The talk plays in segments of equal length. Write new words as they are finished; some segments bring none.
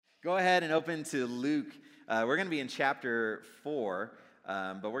Go ahead and open to Luke. We're going to be in chapter 4,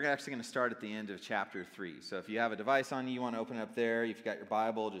 but we're actually going to start at the end of chapter 3. So if you have a device on you, you want to open it up there. If you've got your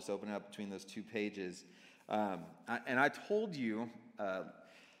Bible, just open it up between those two pages. And I told you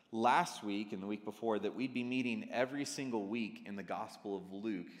last week and the week before that we'd be meeting every single week in the Gospel of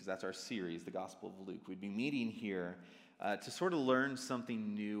Luke, because that's our series, the Gospel of Luke. We'd be meeting here to sort of learn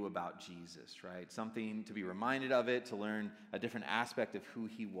something new about Jesus, right? Something to be reminded of it, to learn a different aspect of who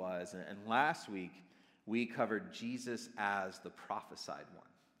he was. And last week, we covered Jesus as the prophesied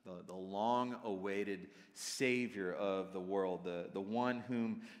one, the long-awaited Savior of the world, the one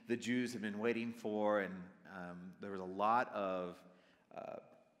whom the Jews have been waiting for. And there was a lot of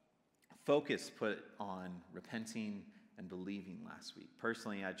focus put on repenting and believing last week.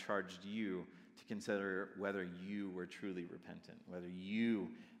 Personally, I charged you to consider whether you were truly repentant, whether you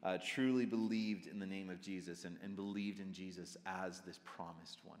truly believed in the name of Jesus and believed in Jesus as this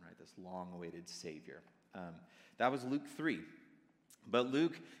promised one, right? This long-awaited Savior. That was Luke 3. But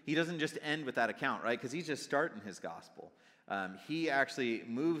Luke, he doesn't just end with that account, right? Because he's just starting his gospel. He actually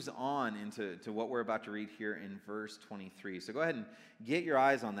moves on into what we're about to read here in verse 23. So go ahead and get your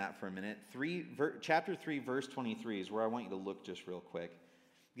eyes on that for a minute. Chapter 3, verse 23 is where I want you to look just real quick.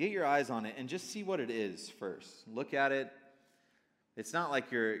 Get your eyes on it and just see what it is first. Look at it. It's not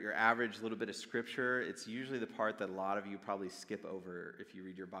like your average little bit of scripture. It's usually the part that a lot of you probably skip over if you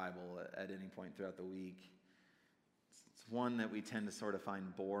read your Bible at any point throughout the week. It's one that we tend to sort of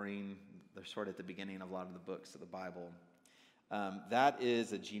find boring. They're sort of at the beginning of a lot of the books of the Bible. That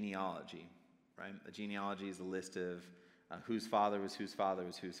is a genealogy, right? A genealogy is a list of whose father was whose father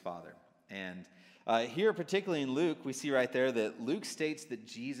was whose father. And here, particularly in Luke, we see right there that Luke states that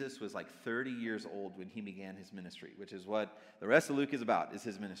Jesus was like 30 years old when he began his ministry, which is what the rest of Luke is about, is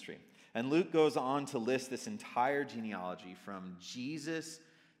his ministry. And Luke goes on to list this entire genealogy from Jesus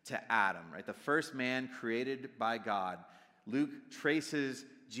to Adam, right? The first man created by God. Luke traces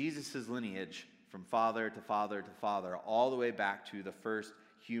Jesus' lineage from father to father to father, all the way back to the first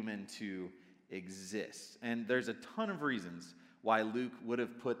human to exist. And there's a ton of reasons why Luke would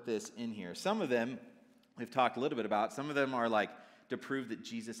have put this in here. Some of them we've talked a little bit about. Some of them are like to prove that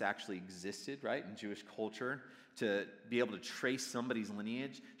Jesus actually existed, right, in Jewish culture. To be able to trace somebody's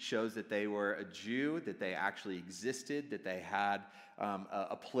lineage shows that they were a Jew, that they actually existed, that they had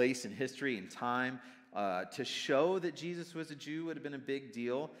a place in history and time. To show that Jesus was a Jew would have been a big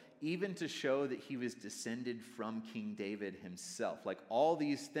deal, even to show that he was descended from King David himself. Like, all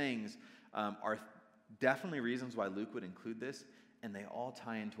these things are definitely reasons why Luke would include this, and they all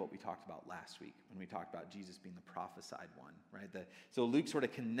tie into what we talked about last week when we talked about Jesus being the prophesied one, right? So Luke sort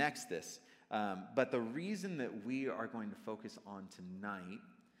of connects this. But the reason that we are going to focus on tonight,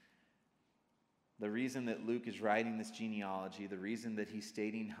 the reason that Luke is writing this genealogy, the reason that he's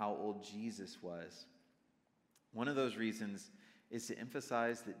stating how old Jesus was, one of those reasons is to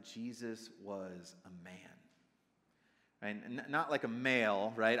emphasize that Jesus was a man. Right? Not like a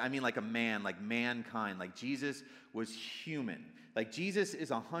male, right? I mean like a man, like mankind. Like Jesus was human. Like Jesus is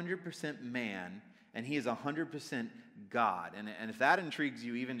 100% man, and he is 100% God. And if that intrigues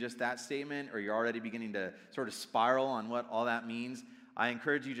you, even just that statement, or you're already beginning to sort of spiral on what all that means, I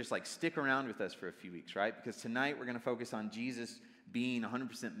encourage you just like stick around with us for a few weeks, right? Because tonight we're going to focus on Jesus being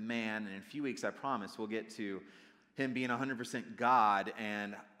 100% man, and in a few weeks, I promise, we'll get to him being 100% God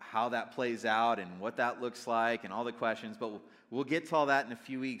and how that plays out and what that looks like and all the questions. But we'll get to all that in a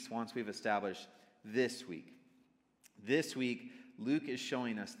few weeks once we've established this week. This week, Luke is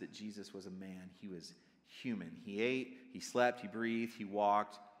showing us that Jesus was a man. He was human. He ate, he slept, he breathed, he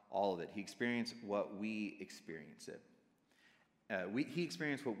walked, all of it. He experienced what we experience he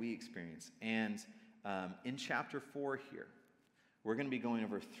experienced what we experience. And in chapter 4 here, we're going to be going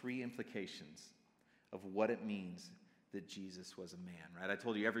over 3 implications of what it means that Jesus was a man, right? I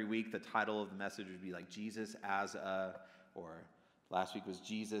told you every week the title of the message would be like Jesus as or last week was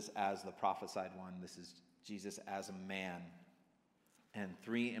Jesus as the prophesied one. This is Jesus as a man, and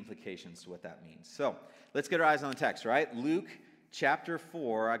 3 implications to what that means. So let's get our eyes on the text, right? Luke chapter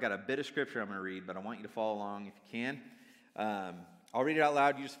 4. I got a bit of scripture I'm going to read, but I want you to follow along if you can. I'll read it out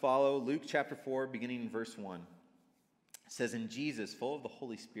loud. You just follow. Luke chapter 4, beginning in verse 1. It says, "And Jesus, full of the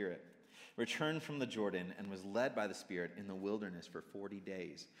Holy Spirit, returned from the Jordan and was led by the Spirit in the wilderness for 40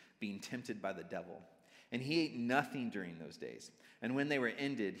 days, being tempted by the devil. And he ate nothing during those days. And when they were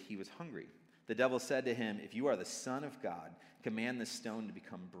ended, he was hungry. The devil said to him, 'If you are the Son of God, command this stone to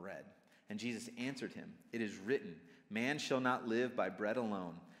become bread.' And Jesus answered him, 'It is written, man shall not live by bread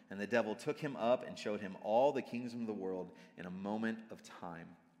alone.' And the devil took him up and showed him all the kingdoms of the world in a moment of time,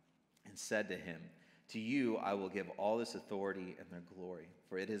 and said to him, 'To you I will give all this authority and their glory.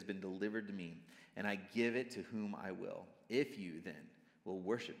 for it has been delivered to me, and I give it to whom I will. If you, then, will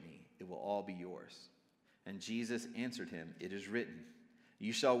worship me, it will all be yours." And Jesus answered him, "It is written,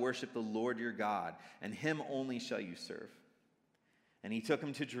 'You shall worship the Lord your God, and him only shall you serve.'" And he took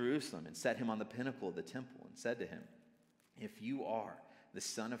him to Jerusalem and set him on the pinnacle of the temple and said to him, "If you are the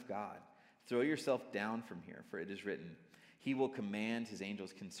Son of God, throw yourself down from here, for it is written, 'He will command his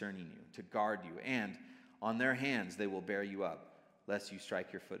angels concerning you to guard you, and on their hands they will bear you up, lest you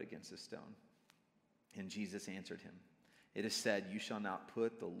strike your foot against a stone.'" And Jesus answered him, "It is said, 'You shall not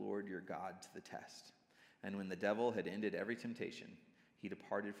put the Lord your God to the test.'" And when the devil had ended every temptation, he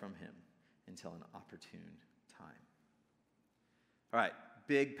departed from him until an opportune time. All right,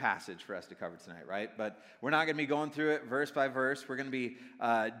 big passage for us to cover tonight, right? But we're not going to be going through it verse by verse. We're going to be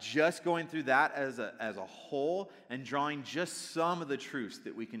just going through that as a whole and drawing just some of the truths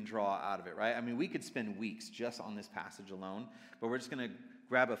that we can draw out of it, right? I mean, we could spend weeks just on this passage alone, but we're just going to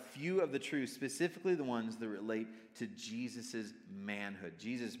grab a few of the truths, specifically the ones that relate to Jesus' manhood,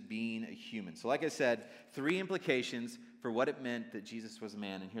 Jesus being a human. So like I said, 3 implications for what it meant that Jesus was a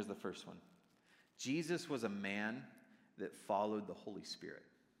man, and here's the first one. Jesus was a man that followed the Holy Spirit.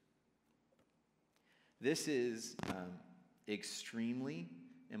 This is extremely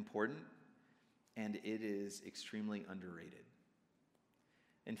important, and it is extremely underrated.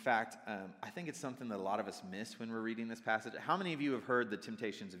 In fact, I think it's something that a lot of us miss when we're reading this passage. How many of you have heard the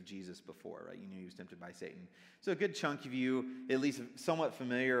temptations of Jesus before, right? You knew he was tempted by Satan. So a good chunk of you, at least somewhat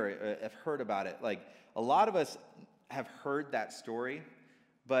familiar, or have heard about it. Like, a lot of us have heard that story,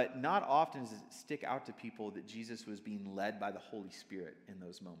 but not often does it stick out to people that Jesus was being led by the Holy Spirit in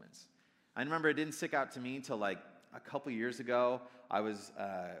those moments. I remember it didn't stick out to me until like a couple years ago. I was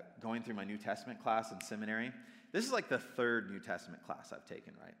going through my New Testament class in seminary. This is like the 3rd New Testament class I've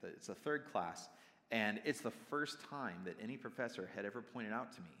taken, right? It's the 3rd class, and it's the first time that any professor had ever pointed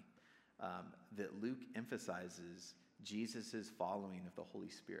out to me that Luke emphasizes Jesus' following of the Holy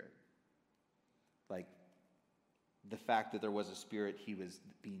Spirit. Like, the fact that there was a spirit he was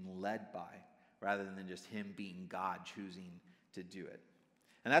being led by, rather than just him being God choosing to do it.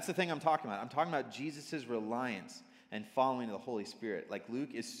 And that's the thing I'm talking about. I'm talking about Jesus' reliance and following the Holy Spirit. Like,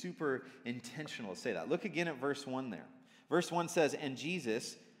 Luke is super intentional to say that. Look again at verse 1 there. Verse 1 says, "And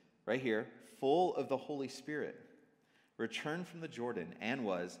Jesus," right here, "full of the Holy Spirit, returned from the Jordan and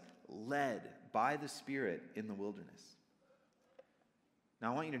was led by the Spirit in the wilderness."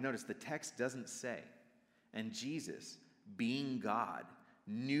 Now, I want you to notice the text doesn't say, "And Jesus, being God,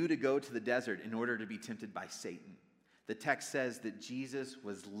 knew to go to the desert in order to be tempted by Satan." The text says that Jesus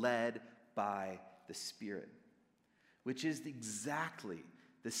was led by the Spirit, which is exactly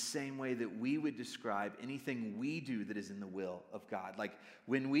the same way that we would describe anything we do that is in the will of God. Like,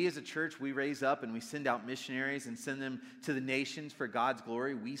 when we as a church, we raise up and we send out missionaries and send them to the nations for God's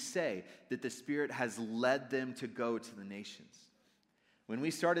glory, we say that the Spirit has led them to go to the nations. When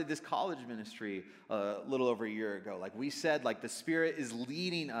we started this college ministry a little over a year ago, like we said, like the Spirit is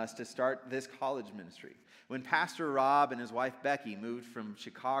leading us to start this college ministry. When Pastor Rob and his wife Becky moved from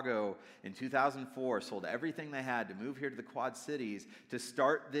Chicago in 2004, sold everything they had to move here to the Quad Cities to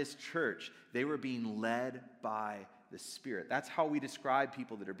start this church, they were being led by the Spirit. That's how we describe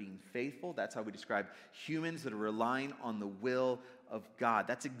people that are being faithful. That's how we describe humans that are relying on the will of God.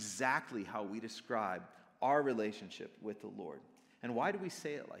 That's exactly how we describe our relationship with the Lord. And why do we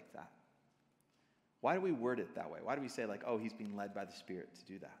say it like that? Why do we word it that way? Why do we say like, oh, he's being led by the Spirit to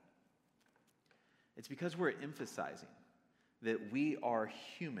do that? It's because we're emphasizing that we are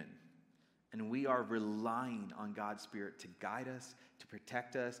human and we are relying on God's Spirit to guide us, to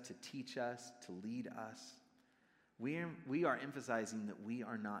protect us, to teach us, to lead us. We are emphasizing that we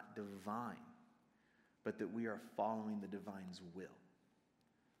are not divine, but that we are following the divine's will.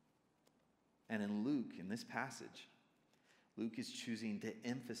 And in Luke, in this passage, Luke is choosing to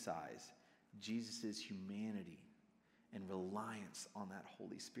emphasize Jesus' humanity and reliance on that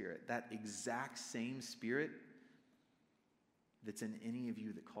Holy Spirit. That exact same Spirit that's in any of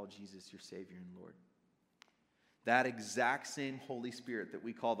you that call Jesus your Savior and Lord. That exact same Holy Spirit that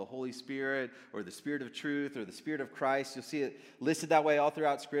we call the Holy Spirit or the Spirit of truth or the Spirit of Christ. You'll see it listed that way all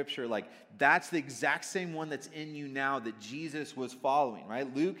throughout Scripture. Like, that's the exact same one that's in you now that Jesus was following,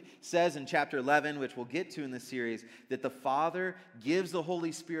 right? Luke says in chapter 11, which we'll get to in this series, that the Father gives the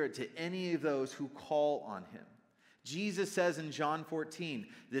Holy Spirit to any of those who call on him. Jesus says in John 14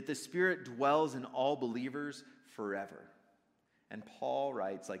 that the Spirit dwells in all believers forever. And Paul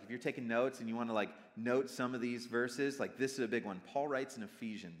writes, like, if you're taking notes and you want to, like, note some of these verses, like, this is a big one. Paul writes in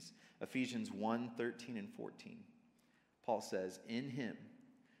Ephesians 1, 13 and 14. Paul says, "In him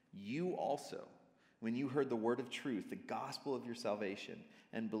you also, when you heard the word of truth, the gospel of your salvation,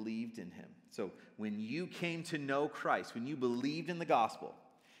 and believed in him. So when you came to know Christ, when you believed in the gospel,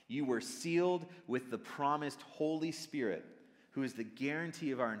 you were sealed with the promised Holy Spirit, who is the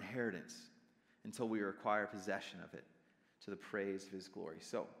guarantee of our inheritance until we acquire possession of it to the praise of his glory.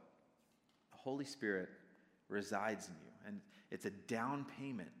 So the Holy Spirit resides in you, and it's a down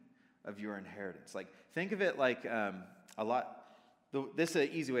payment of your inheritance. Like, think of it like this is an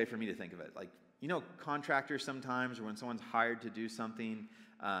easy way for me to think of it. Like, contractors sometimes, or when someone's hired to do something,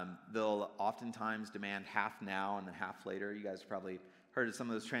 they'll oftentimes demand half now and then half later. You guys probably heard of some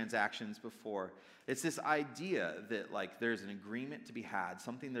of those transactions before. It's this idea that like there's an agreement to be had,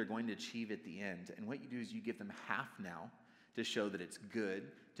 something they're going to achieve at the end. And what you do is you give them half now to show that it's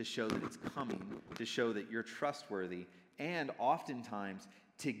good, to show that it's coming, to show that you're trustworthy, and oftentimes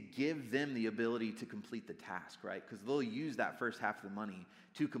to give them the ability to complete the task, right? Because they'll use that first half of the money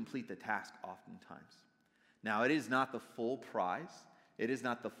to complete the task oftentimes. Now, it is not the full prize. It is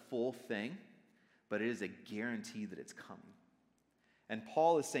not the full thing, but it is a guarantee that it's coming. And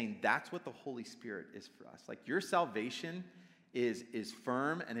Paul is saying that's what the Holy Spirit is for us. Like, your salvation is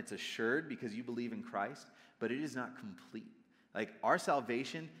firm and it's assured because you believe in Christ, but it is not complete. Like, our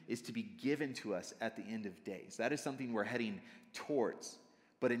salvation is to be given to us at the end of days. That is something we're heading towards.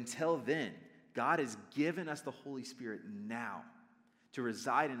 But until then, God has given us the Holy Spirit now to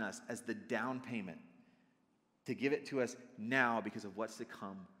reside in us as the down payment, to give it to us now because of what's to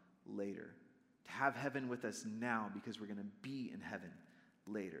come later, to have heaven with us now because we're going to be in heaven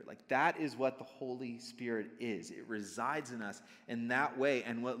later. Like, that is what the Holy Spirit is. It resides in us in that way.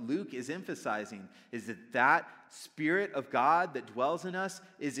 And what Luke is emphasizing is that Spirit of God that dwells in us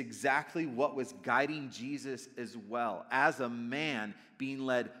is exactly what was guiding Jesus as well, as a man being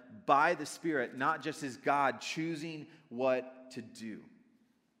led by the Spirit, not just as God choosing what to do.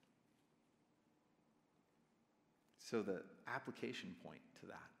 So the application point to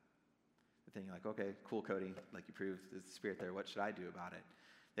that, the thing you're like, okay, cool, Cody, like you proved there's the Spirit there, what should I do about it?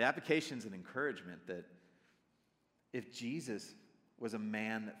 The application is an encouragement that if Jesus was a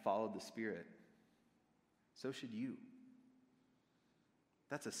man that followed the Spirit, so should you.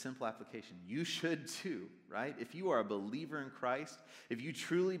 That's a simple application. You should too, right? If you are a believer in Christ, if you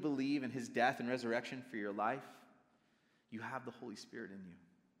truly believe in his death and resurrection for your life, you have the Holy Spirit in you,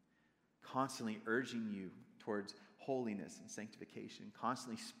 constantly urging you towards holiness and sanctification,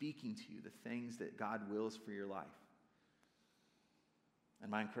 constantly speaking to you the things that God wills for your life. And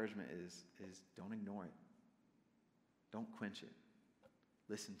my encouragement is don't ignore it. Don't quench it.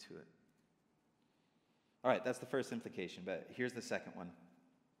 Listen to it. All right, that's the first implication, but here's the second one.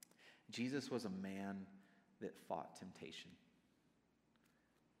 Jesus was a man that fought temptation.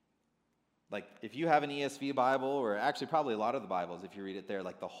 Like, if you have an ESV Bible, or actually probably a lot of the Bibles, if you read it there,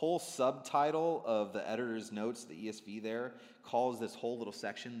 like the whole subtitle of the editor's notes, the ESV there, calls this whole little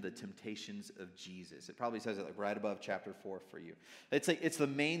section the temptations of Jesus. It probably says it like right above chapter 4 for you. It's the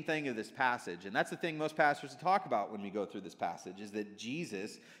main thing of this passage, and that's the thing most pastors talk about when we go through this passage, is that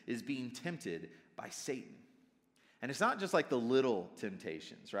Jesus is being tempted by Satan. And it's not just like the little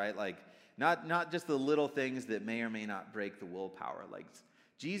temptations, right? Like, not just the little things that may or may not break the willpower. Like,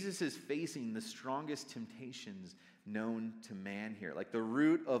 Jesus is facing the strongest temptations known to man here, like the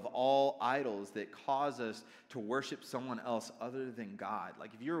root of all idols that cause us to worship someone else other than God.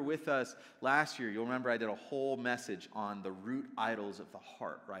 Like, if you were with us last year, you'll remember I did a whole message on the root idols of the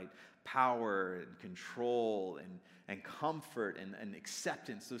heart, right? Power and control and comfort and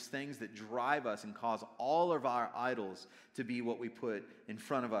acceptance, those things that drive us and cause all of our idols to be what we put in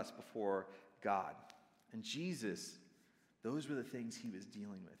front of us before God. And Jesus, those were the things he was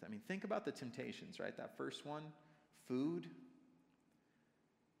dealing with. I mean, think about the temptations, right? That first one, food.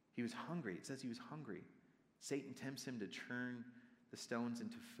 He was hungry. It says he was hungry. Satan tempts him to turn the stones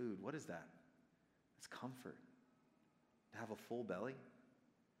into food. What is that? It's comfort. To have a full belly.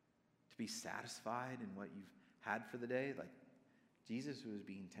 To be satisfied in what you've had for the day. Like, Jesus was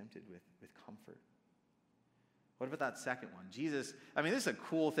being tempted with comfort. What about that second one? Jesus, I mean, this is a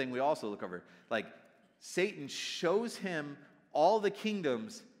cool thing we also look over. Like, Satan shows him all the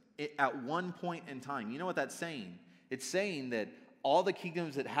kingdoms at one point in time. You know what that's saying? It's saying that all the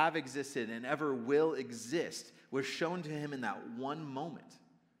kingdoms that have existed and ever will exist was shown to him in that one moment.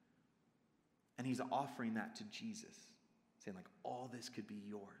 And he's offering that to Jesus, saying like, all this could be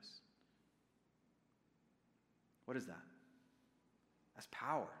yours. What is that? That's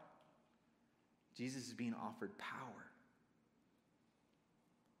power. Jesus is being offered power.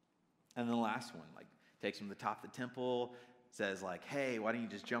 And then the last one, like, takes him to the top of the temple, says like, hey, why don't you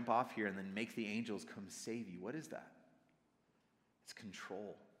just jump off here and then make the angels come save you? What is that? It's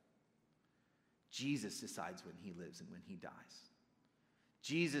control. Jesus decides when he lives and when he dies.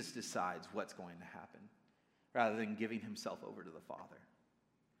 Jesus decides what's going to happen rather than giving himself over to the Father.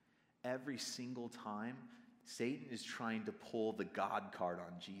 Every single time, Satan is trying to pull the God card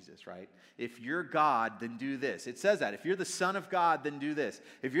on Jesus, right? If you're God, then do this. It says that. If you're the Son of God, then do this.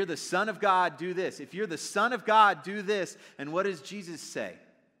 If you're the Son of God, do this. If you're the Son of God, do this. And what does Jesus say?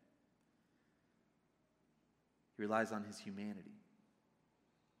 He relies on his humanity.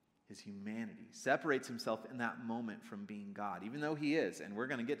 His humanity separates himself in that moment from being God, even though he is, and we're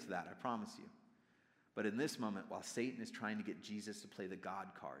going to get to that, I promise you. But in this moment, while Satan is trying to get Jesus to play the God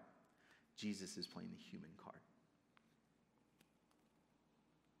card, Jesus is playing the human card.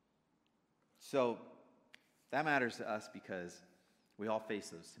 So that matters to us because we all face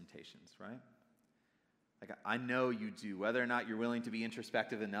those temptations, right? Like, I know you do. Whether or not you're willing to be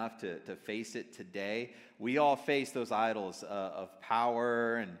introspective enough to face it today, we all face those idols of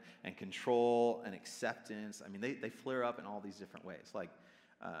power and control and acceptance. I mean, they flare up in all these different ways. Like,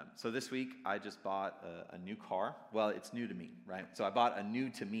 so this week, I just bought a new car. Well, it's new to me, right? So I bought a new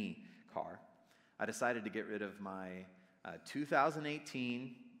to me car. I decided to get rid of my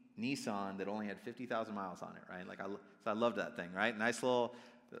 2018 Nissan that only had 50,000 miles on it, right? Like, I loved that thing, right? Nice little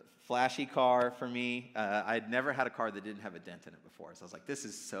flashy car for me. I'd never had a car that didn't have a dent in it before. So I was like, this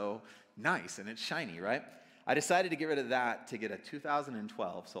is so nice and it's shiny, right? I decided to get rid of that to get a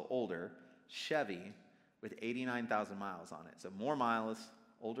 2012, so older, Chevy with 89,000 miles on it. So more miles,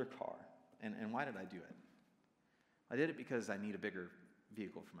 older car. And why did I do it? I did it because I need a bigger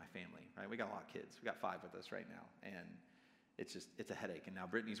vehicle for my family, right? We got a lot of kids. We got 5 with us right now. And it's a headache. And now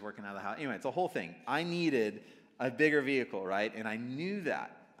Brittany's working out of the house. Anyway, it's a whole thing. I needed a bigger vehicle, right? And I knew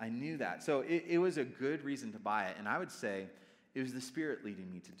that. So it was a good reason to buy it. And I would say it was the Spirit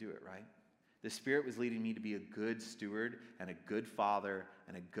leading me to do it, right? The Spirit was leading me to be a good steward and a good father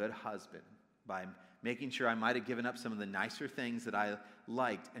and a good husband by making sure I might have given up some of the nicer things that I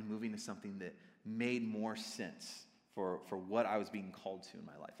liked and moving to something that made more sense for what I was being called to in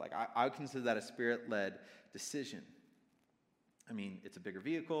my life. Like, I would consider that a Spirit-led decision. I mean, it's a bigger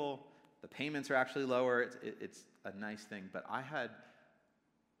vehicle. The payments are actually lower. It's a nice thing. But I had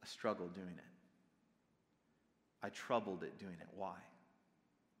a struggle doing it. I troubled it doing it. Why?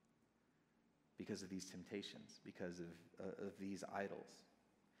 Because of these temptations, because of these idols.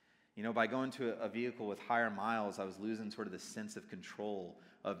 You know, by going to a vehicle with higher miles, I was losing sort of the sense of control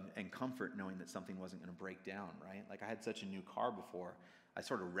and comfort knowing that something wasn't going to break down, right? Like, I had such a new car before, I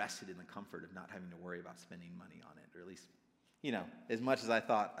sort of rested in the comfort of not having to worry about spending money on it, or at least, you know, as much as I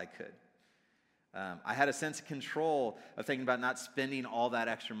thought I could. I had a sense of control of thinking about not spending all that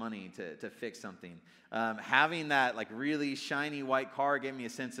extra money to fix something. Having that, like, really shiny white car gave me a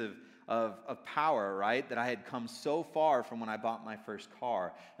sense of power, right? That I had come so far from when I bought my first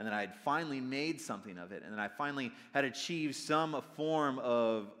car, and that I had finally made something of it, and that I finally had achieved some form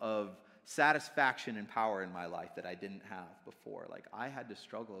of satisfaction and power in my life that I didn't have before. Like, I had to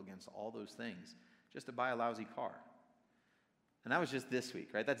struggle against all those things just to buy a lousy car. And that was just this week,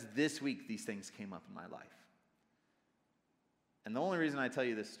 right? That's this week these things came up in my life. And the only reason I tell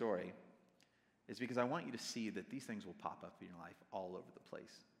you this story is because I want you to see that these things will pop up in your life all over the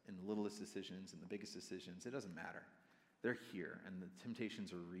place. In the littlest decisions and the biggest decisions, it doesn't matter. They're here, and the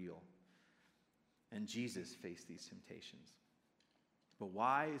temptations are real. And Jesus faced these temptations. But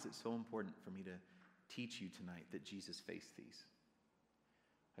why is it so important for me to teach you tonight that Jesus faced these?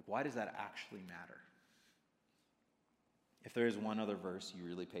 Like, why does that actually matter? If there is one other verse you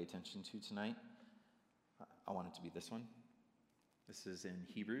really pay attention to tonight, I want it to be this one. This is in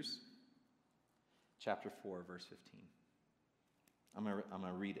Hebrews chapter 4, verse 15. I'm going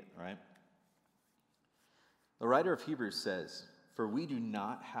to read it, all right? The writer of Hebrews says, "For we do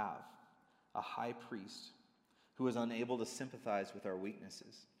not have a high priest who is unable to sympathize with our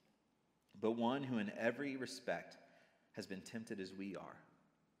weaknesses, but one who in every respect has been tempted as we are,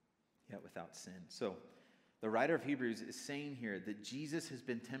 yet without sin." So the writer of Hebrews is saying here that Jesus has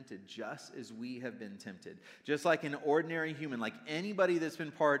been tempted just as we have been tempted. Just like an ordinary human, like anybody that's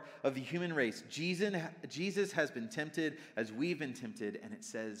been part of the human race, Jesus has been tempted as we've been tempted, and it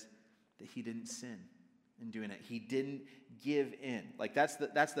says that he didn't sin in doing it. He didn't give in. Like, that's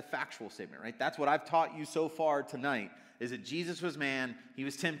the factual statement, right? That's what I've taught you so far tonight, is that Jesus was man, he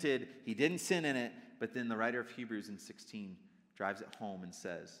was tempted, he didn't sin in it, but then the writer of Hebrews in 16 drives it home and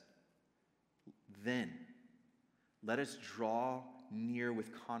says, "Then let us draw near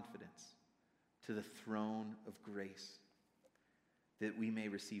with confidence to the throne of grace, that we may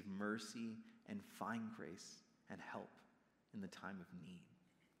receive mercy and find grace and help in the time of need."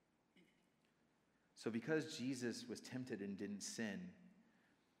 So because Jesus was tempted and didn't sin,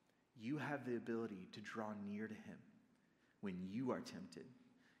 you have the ability to draw near to him when you are tempted.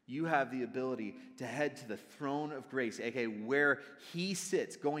 You have the ability to head to the throne of grace, aka where he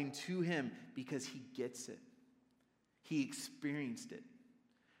sits, going to him because he gets it. He experienced it,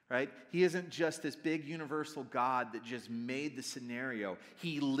 right? He isn't just this big universal God that just made the scenario.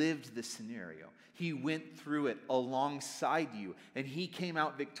 He lived the scenario. He went through it alongside you, and he came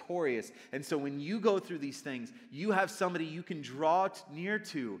out victorious. And so when you go through these things, you have somebody you can draw near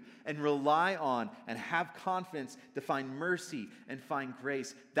to and rely on and have confidence to find mercy and find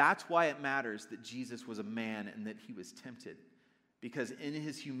grace. That's why it matters that Jesus was a man and that he was tempted, because in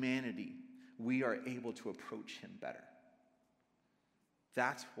his humanity, we are able to approach him better.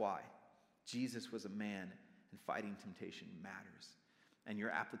 That's why Jesus was a man, and fighting temptation matters. And your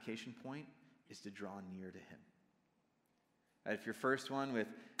application point is to draw near to him. If your first one with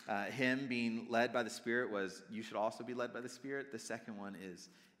him being led by the Spirit was you should also be led by the Spirit, the second one is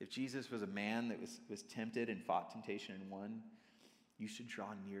if Jesus was a man that was tempted and fought temptation and won, you should draw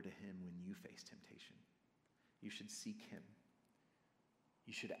near to him when you face temptation. You should seek him.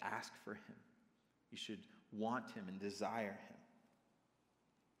 You should ask for him. You should want him and desire him.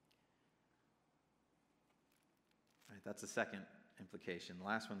 All right, that's the second implication. The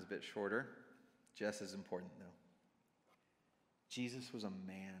last one's a bit shorter, just as important though. Jesus was a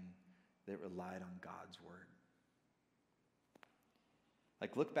man that relied on God's word.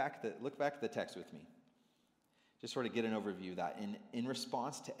 Like look back at the text with me. Just sort of get an overview of that. In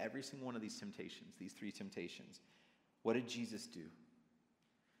response to every single one of these temptations, these three temptations, what did Jesus do?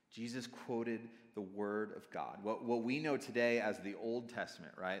 Jesus quoted the word of God. What we know today as the Old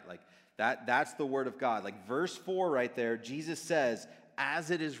Testament, right? Like that's the word of God. Like verse 4 right there, Jesus says,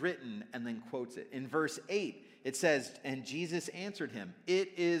 as it is written, and then quotes it. In verse 8, it says, and Jesus answered him,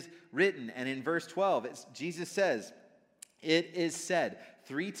 it is written. And in verse 12, Jesus says, it is said.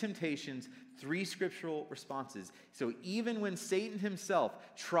 3 temptations, 3 scriptural responses. So even when Satan himself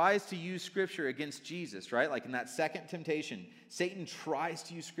tries to use scripture against Jesus, right? Like in that second temptation, Satan tries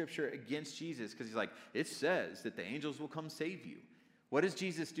to use scripture against Jesus because he's like, it says that the angels will come save you. What does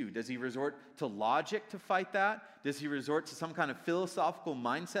Jesus do? Does he resort to logic to fight that? Does he resort to some kind of philosophical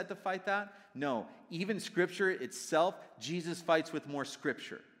mindset to fight that? No. Even scripture itself, Jesus fights with more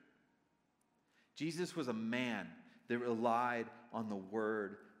scripture. Jesus was a man that relied on the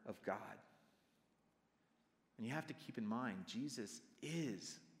word of God. And you have to keep in mind, Jesus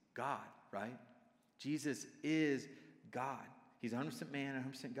is God, right? Jesus is God. He's 100% man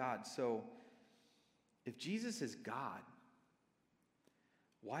and 100% God. So if Jesus is God,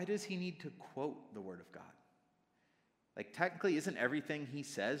 why does he need to quote the word of God? Like technically, isn't everything he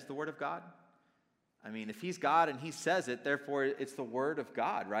says the word of God? I mean, if he's God and he says it, therefore it's the word of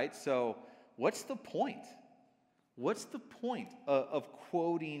God, right? So what's the point? What's the point of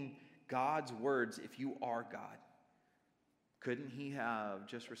quoting God's words if you are God? Couldn't he have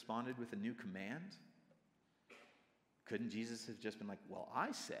just responded with a new command? Couldn't Jesus have just been like, well,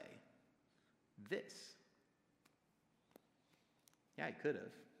 I say this? Yeah, he could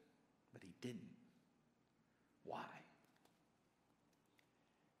have, but he didn't. Why?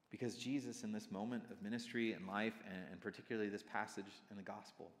 Because Jesus, in this moment of ministry and life, and particularly this passage in the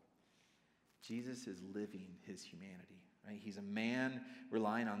gospel, Jesus is living his humanity, right? He's a man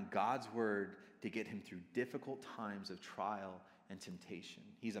relying on God's word to get him through difficult times of trial and temptation.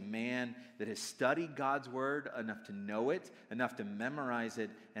 He's a man that has studied God's word enough to know it, enough to memorize it,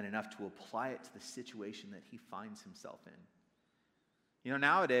 and enough to apply it to the situation that he finds himself in. You know,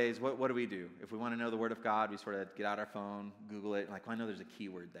 nowadays, what do we do? If we want to know the word of God, we sort of get out our phone, Google it, and like, well, I know there's a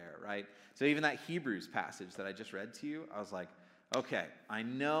keyword there, right? So even that Hebrews passage that I just read to you, I was like, okay, I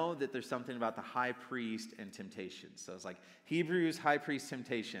know that there's something about the high priest and temptations. So it's like Hebrews, high priest,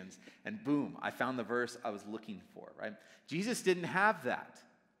 temptations, and boom, I found the verse I was looking for, right? Jesus didn't have that.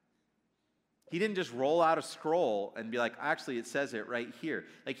 He didn't just roll out a scroll and be like, actually, it says it right here.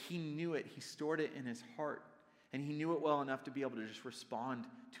 Like he knew it. He stored it in his heart. And he knew it well enough to be able to just respond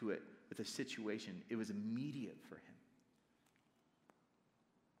to it with a situation. It was immediate for him.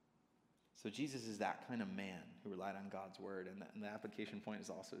 So Jesus is that kind of man who relied on God's word. And the application point is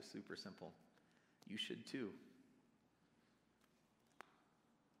also super simple. You should too.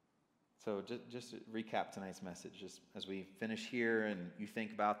 So just to recap tonight's message, just as we finish here and you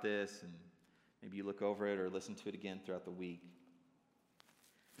think about this and maybe you look over it or listen to it again throughout the week.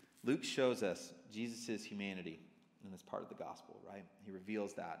 Luke shows us Jesus' humanity in this part of the gospel, right? He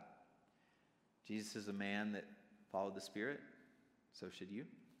reveals that. Jesus is a man that followed the Spirit, so should you.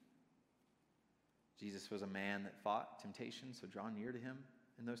 Jesus was a man that fought temptation, so draw near to him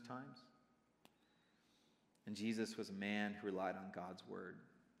in those times. And Jesus was a man who relied on God's word.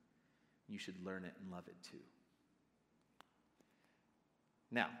 You should learn it and love it too.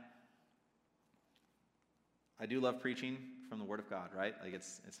 Now, I do love preaching from the Word of God, right? Like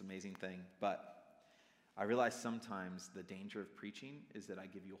it's an amazing thing. But I realize sometimes the danger of preaching is that I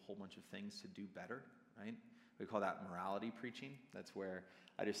give you a whole bunch of things to do better, right? We call that morality preaching. That's where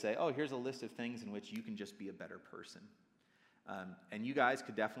I just say, oh, here's a list of things in which you can just be a better person. And you guys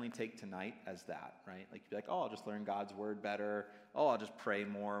could definitely take tonight as that, right? Like, you'd be like, oh, I'll just learn God's word better. Oh, I'll just pray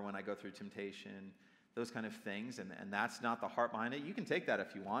more when I go through temptation. Those kind of things. And that's not the heart behind it. You can take that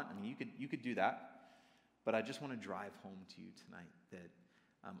if you want. I mean, you could do that. But I just want to drive home to you tonight that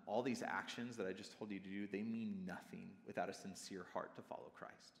all these actions that I just told you to do, they mean nothing without a sincere heart to follow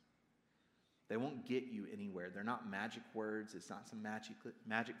Christ. They won't get you anywhere. They're not magic words. It's not some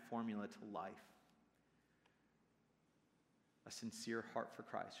magic formula to life. A sincere heart for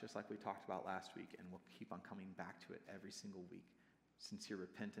Christ, just like we talked about last week, and we'll keep on coming back to it every single week. Sincere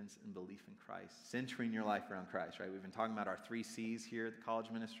repentance and belief in Christ. Centering your life around Christ, right? We've been talking about our 3 C's here at the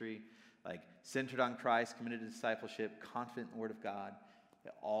college ministry, like centered on Christ, committed to discipleship, confident in the Word of God. They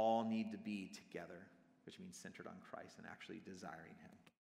all need to be together, which means centered on Christ and actually desiring Him.